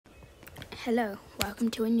Hello, welcome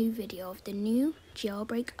to a new video of the new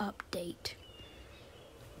jailbreak update.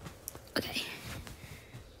 Okay,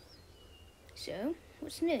 so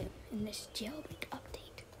what's new in this jailbreak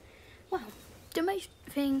update? Well, the most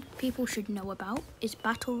thing people should know about is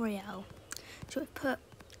Battle Royale. So I've put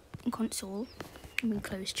in console,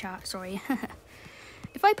 close chat, sorry.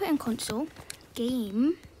 If I put in console,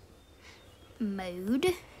 game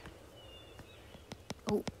mode,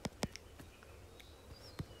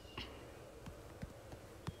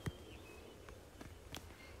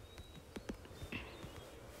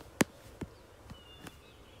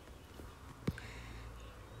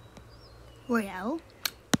 Royale.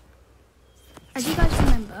 As you guys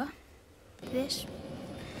remember, this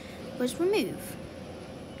was removed.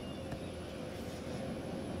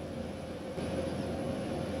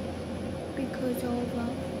 Because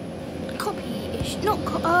of copy issue.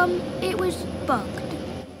 It was bugged.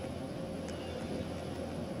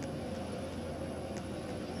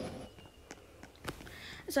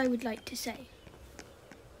 As I would like to say,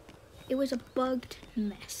 it was a bugged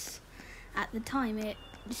mess. At the time,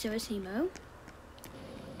 Simo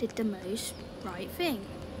did the most right thing.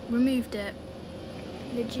 Removed it.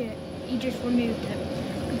 Legit. He just removed it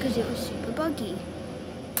because it was super buggy.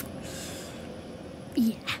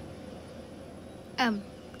 Yeah.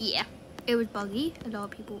 Yeah. It was buggy. A lot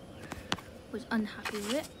of people was unhappy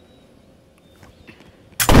with it.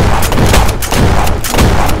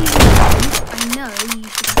 I know you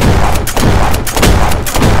should.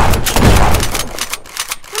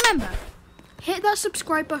 Remember, hit that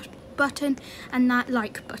subscribe button and that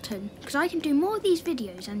like button, because I can do more of these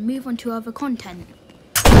videos and move on to other content.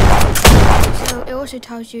 So it also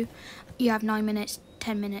tells you have 9 minutes,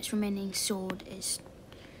 10 minutes remaining. Sword is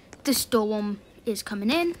the storm is coming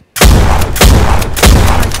in.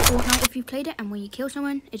 Like Fortnite, if you played it, and when you kill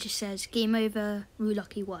someone, it just says game over,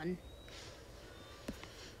 Lucky won.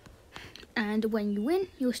 And when you win,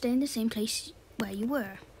 you'll stay in the same place where you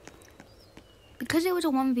were. Because it was a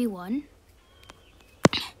 1v1,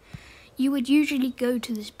 you would usually go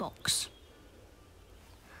to this box.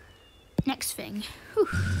 Next thing,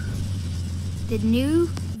 the new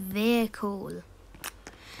vehicle.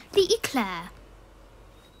 The Eclair.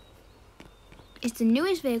 It's the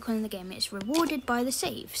newest vehicle in the game. It's rewarded by the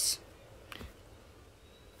saves.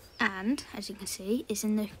 And, as you can see, it's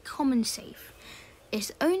in the common safe. It's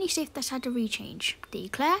the only safe that's had a rechange. The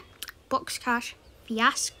Eclair, Box Cash,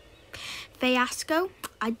 Fiasco,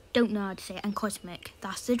 I don't know how to say it, and Cosmic.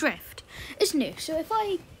 That's the drift. It's new. So if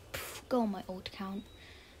I go on my old account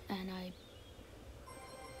and I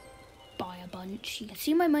buy a bunch, you can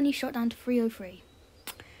see my money shot down to 303.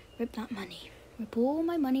 Rip that money. Rip all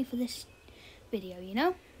my money for this video, you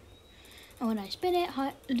know? And when I spin it,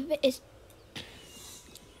 it's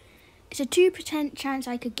a 2% chance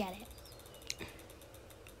I could get it.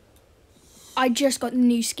 I just got the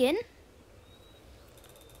new skin.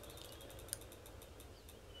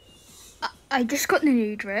 I just got the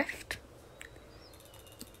new drift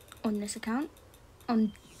on this account,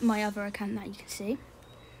 on my other account that you can see.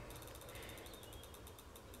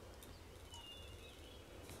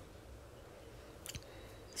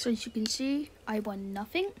 So as you can see, I won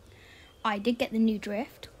nothing. I did get the new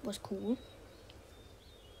drift, was cool.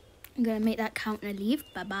 I'm gonna make that count and leave,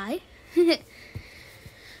 bye-bye.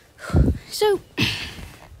 So,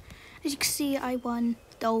 as you can see, I won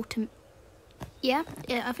the ultimate. Yeah,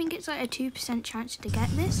 I think it's like a 2% chance to get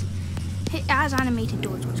this. It has animated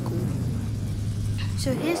doors, which is cool.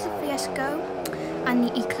 So here's the Fiasco and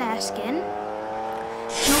the Eclair skin.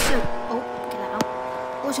 And also, get that out.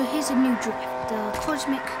 Also, here's a new drift, the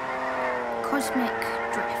Cosmic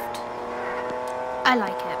Drift. I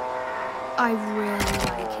like it. I really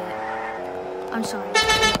like it. I'm sorry,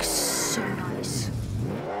 it looks so nice.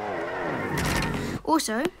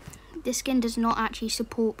 Also, this skin does not actually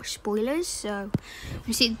support spoilers, so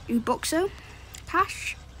you see the Boxo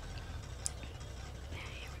Cash.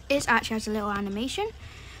 It actually has a little animation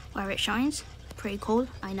where it shines. Pretty cool,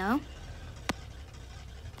 I know.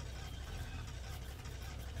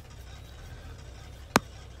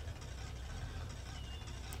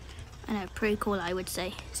 I know, pretty cool, I would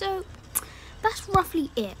say. So that's roughly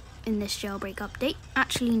it in this jailbreak update.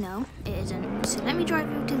 Actually, no, it isn't. So let me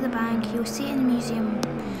drive you to the bank. You'll see it in the museum.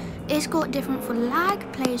 It's got different for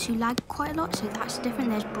lag, players who lag quite a lot, so that's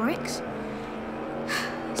different. There's bricks.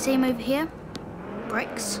 Same over here,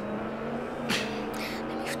 bricks. Let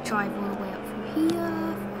me drive all the way up from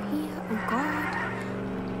here, oh god.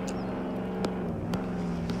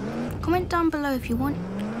 Comment down below if you want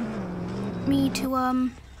me to,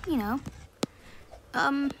 you know,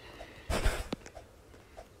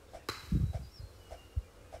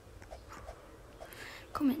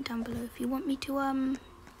 comment down below if you want me to a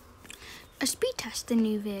speed test the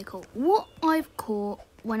new vehicle. What I've caught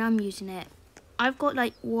when I'm using it, I've got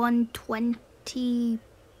like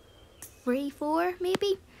 123, 4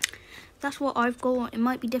 maybe. That's what I've got. It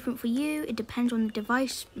might be different for you. It depends on the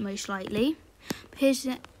device, most likely. Here's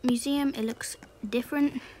the museum. It looks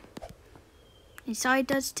different. Inside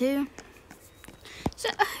does too. So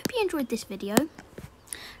I hope you enjoyed this video.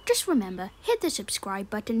 Just remember, hit the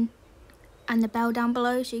subscribe button and the bell down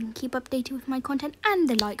below so you can keep updated with my content, and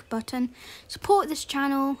the like button. Support this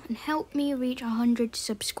channel and help me reach 100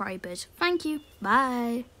 subscribers. Thank you.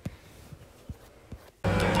 Bye.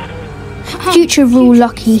 Future Rule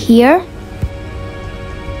Lucky here.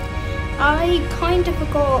 I kind of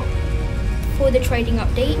forgot for the trading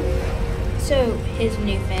update. So here's a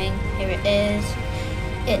new thing. Here it is.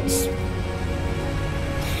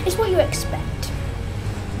 It's what you expect.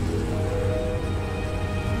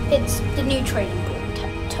 It's the new trading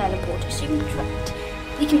teleporter. So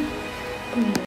you can